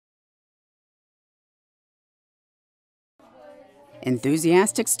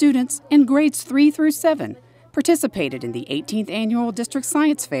Enthusiastic students in grades 3 through 7 participated in the 18th Annual District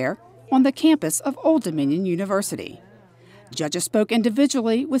Science Fair on the campus of Old Dominion University. Judges spoke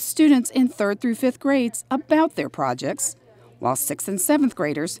individually with students in 3rd through 5th grades about their projects, while 6th and 7th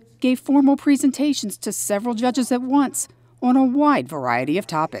graders gave formal presentations to several judges at once on a wide variety of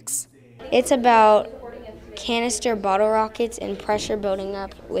topics. It's about canister bottle rockets and pressure building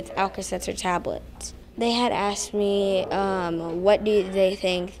up with Alka-Seltzer tablets. They had asked me what do they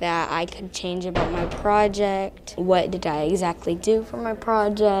think that I could change about my project, what did I exactly do for my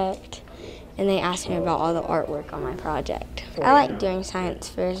project, and they asked me about all the artwork on my project. I like doing science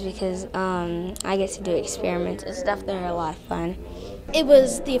fairs because I get to do experiments and stuff that are a lot of fun. It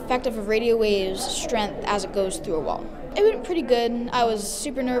was the effect of a radio wave's strength as it goes through a wall. It went pretty good. I was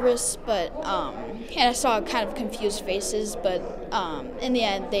super nervous, but and I saw kind of confused faces, but in the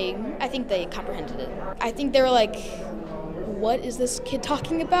end, I think they comprehended it. I think they were like, what is this kid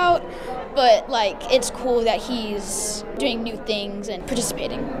talking about? But it's cool that he's doing new things and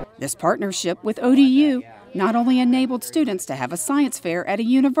participating. This partnership with ODU not only enabled students to have a science fair at a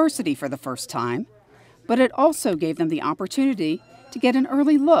university for the first time, but it also gave them the opportunity to get an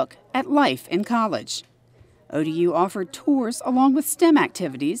early look at life in college. ODU offered tours along with STEM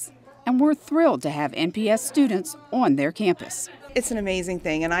activities, and we're thrilled to have NPS students on their campus. It's an amazing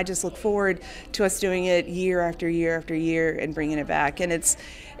thing, and I just look forward to us doing it year after year after year and bringing it back. And it's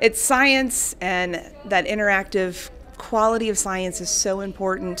science, and that interactive quality of science is so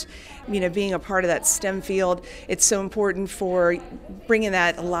important. Being a part of that STEM field, it's so important for bringing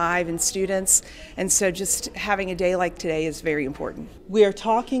that alive in students. And so just having a day like today is very important. We are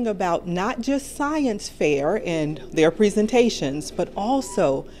talking about not just science fair and their presentations, but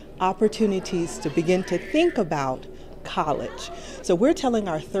also opportunities to begin to think about college. So we're telling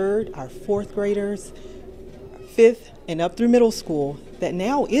our 3rd, our 4th graders, 5th, and up through middle school that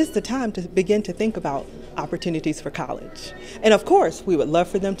now is the time to begin to think about opportunities for college. And of course, we would love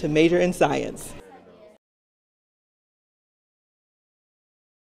for them to major in science.